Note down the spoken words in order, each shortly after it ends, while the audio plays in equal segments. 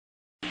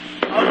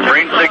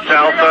Marine 6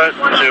 Alpha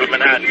to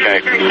Manhattan,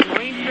 K.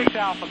 Marine 6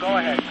 Alpha, go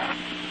ahead.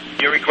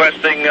 You're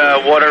requesting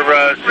water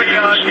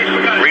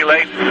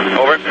relay,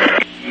 over.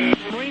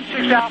 Marine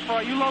 6 Alpha,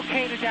 are you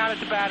located down at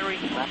the battery?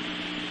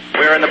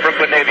 We're in the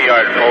Brooklyn Navy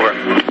Yard, over.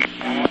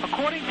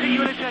 According to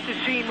units at the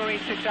scene, Marine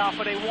 6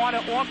 Alpha, they want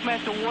to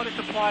augment the water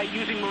supply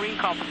using marine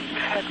companies.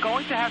 That's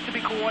going to have to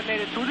be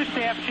coordinated through the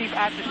staff chief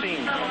at the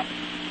scene.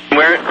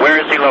 Where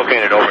is he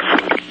located, over?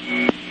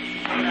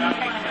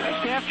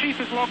 The staff chief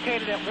is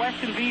located at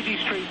West and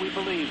Veseystreet, we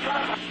believe.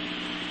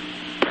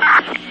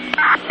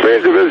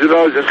 Please, division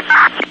urgent.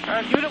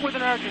 Unit with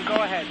an urgent, go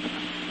ahead.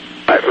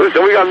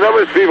 Listen, we got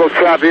numerous people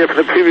trapped here from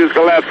the previous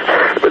collapse.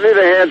 We need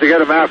a hand to get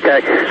them out,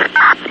 Kay.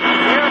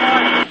 Where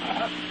are you?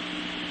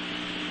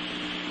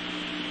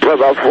 We're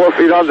about 4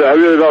 feet under. I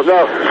really don't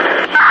know.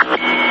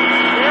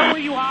 Where were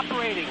you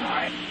operating?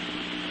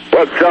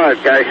 What side,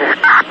 Kay?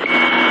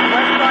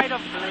 West side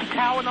of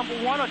tower number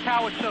 1 or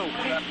tower 2?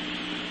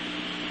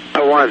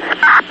 Tower 1.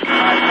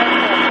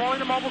 Calling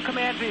the mobile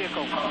command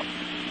vehicle.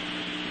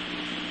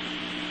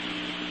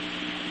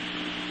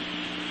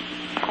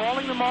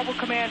 Calling the mobile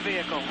command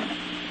vehicle.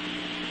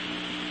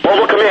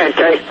 Mobile command,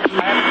 Kay.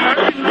 I have an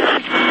urgent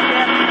message from the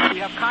staff. We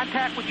have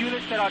contact with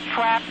units that are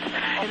trapped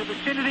in the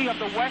vicinity of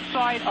the west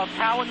side of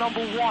tower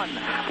number 1.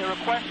 They're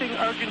requesting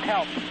urgent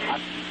help.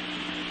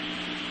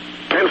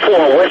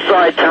 10-4, west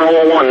side,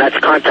 tower 1. That's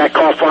contact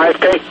call 5,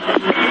 Kay.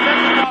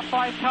 Call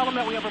 5, tell them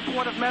that we have a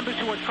report of members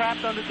who are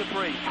trapped under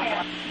debris.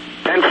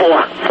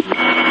 10-4.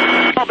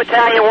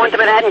 Battalion 1 to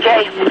Manhattan,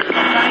 K.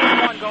 Battalion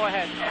 1, go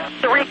ahead.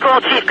 The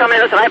recall chief coming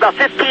in. Listen, I have about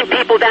 15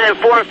 people down in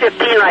 4 and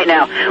 15 right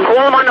now.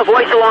 Call them on the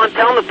voice alarm.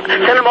 Tell them to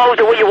send them over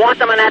to where you want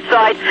them on that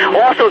side.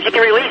 Also, if you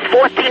can release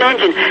 14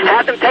 engine,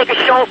 have them take a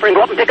chauffeur and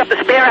go up and pick up the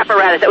spare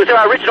apparatus. That was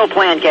our original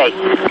plan, K.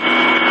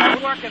 We're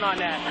working on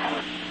that.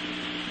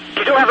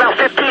 You do have about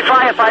 15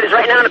 firefighters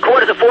right now in the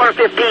quarters of 4 and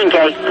 15,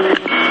 K.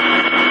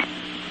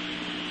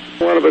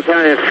 One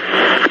battalion.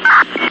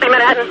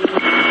 Manhattan.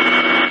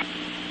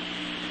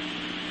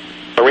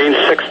 Marine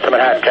 6 to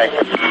Manhattan, K.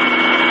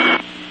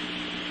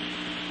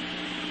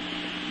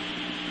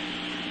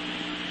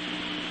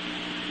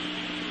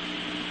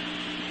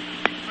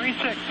 Marine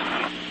 6.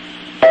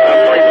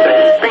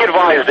 Be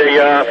advised,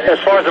 as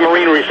far as the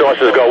marine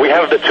resources go, we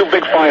have the 2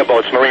 big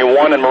fireboats, Marine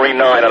 1 and Marine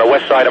 9, on the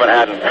west side of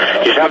Manhattan.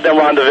 You should have them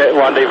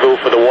rendezvous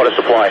for the water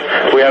supply.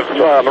 We have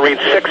Marine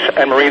 6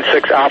 and Marine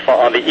 6 Alpha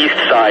on the east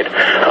side.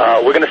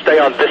 We're going to stay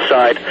on this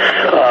side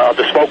of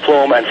the smoke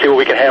plume and see what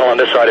we can handle on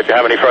this side if you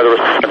have any further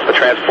requirements for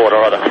transport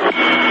or other.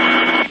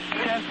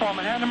 10-4,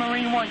 Manhattan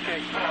Marine 1, K.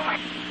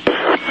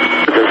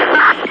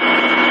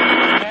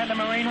 Manhattan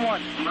Marine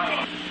 1.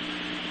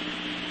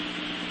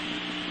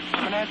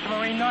 Manhattan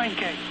Marine 9,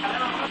 K.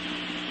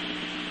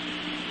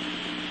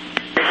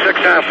 6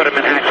 Alpha to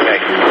Manhattan, K.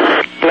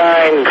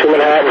 9 to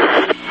Manhattan.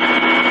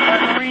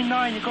 Marine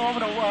 9, you go over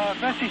to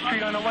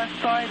Veseystreet on the west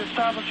side,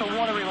 establish a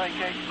water relay,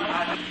 K.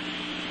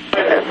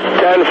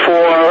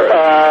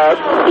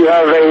 10-4, you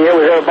have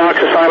a box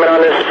assignment on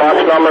this box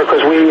number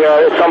because we,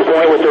 at some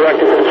point, were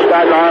directed to the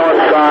Staten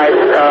Island side,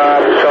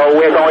 so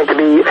we're going to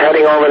be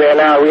heading over there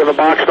now. We have a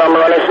box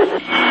number on this?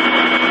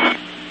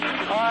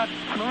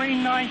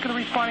 Marine 9 could have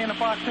responded in the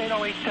box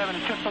 8087,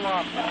 it's just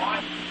alarm.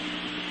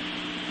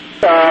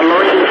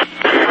 Marine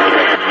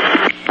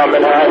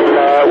Manhattan,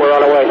 we're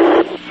on our way.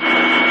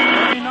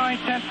 Marine 9,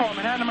 10-4,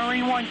 Manhattan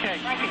Marine 1K.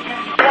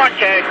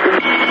 1K.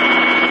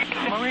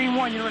 Marine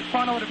 1, you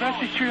respond over to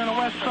Veseystreet on the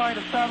west side,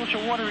 establish a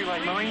water relay.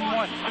 Marine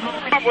 1.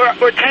 We're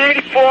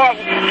 1084.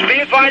 Be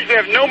advised, we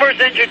have numerous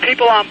injured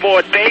people on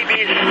board,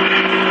 babies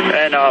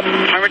and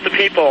hundreds of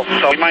people.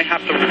 So we might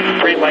have to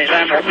relay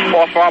them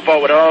off our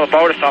boat with another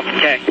boat or something,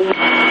 okay?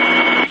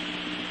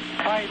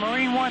 Alright,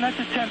 Marine 1, that's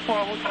a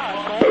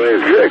 10-4. Marine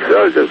 6,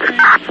 urgent.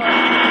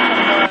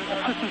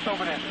 Assistance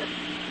over there.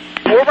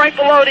 We're right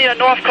below the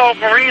North Cove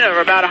Marina.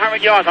 We're about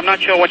 100 yards. I'm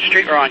not sure what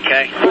street we're on,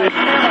 Kay.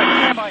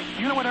 Stand by.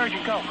 Unit with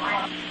urgent, go.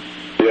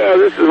 Yeah,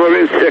 this is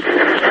Marine 6.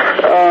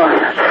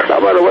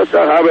 I'm on the west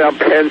side highway. I'm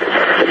pinned.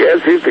 I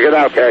can't seem to get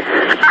out, Kay.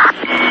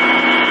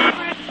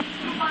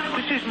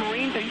 This is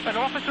Marine, an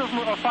officer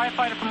or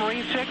firefighter from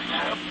Marine 6?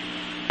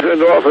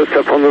 An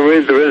officer from the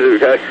Marine Division,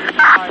 Kay.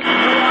 Alright,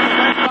 you're on the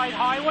west side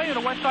highway or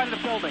the west side of the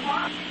building?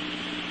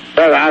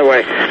 That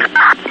highway.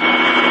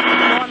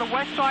 You're on the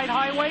west side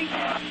highway?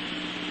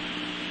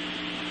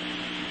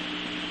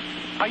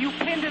 Are you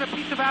pinned in a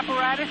piece of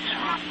apparatus?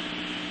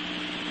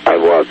 I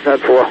was,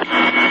 10-4.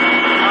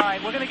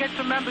 Alright, we're going to get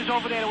some members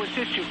over there to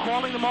assist you.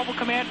 Calling the mobile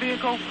command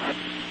vehicle.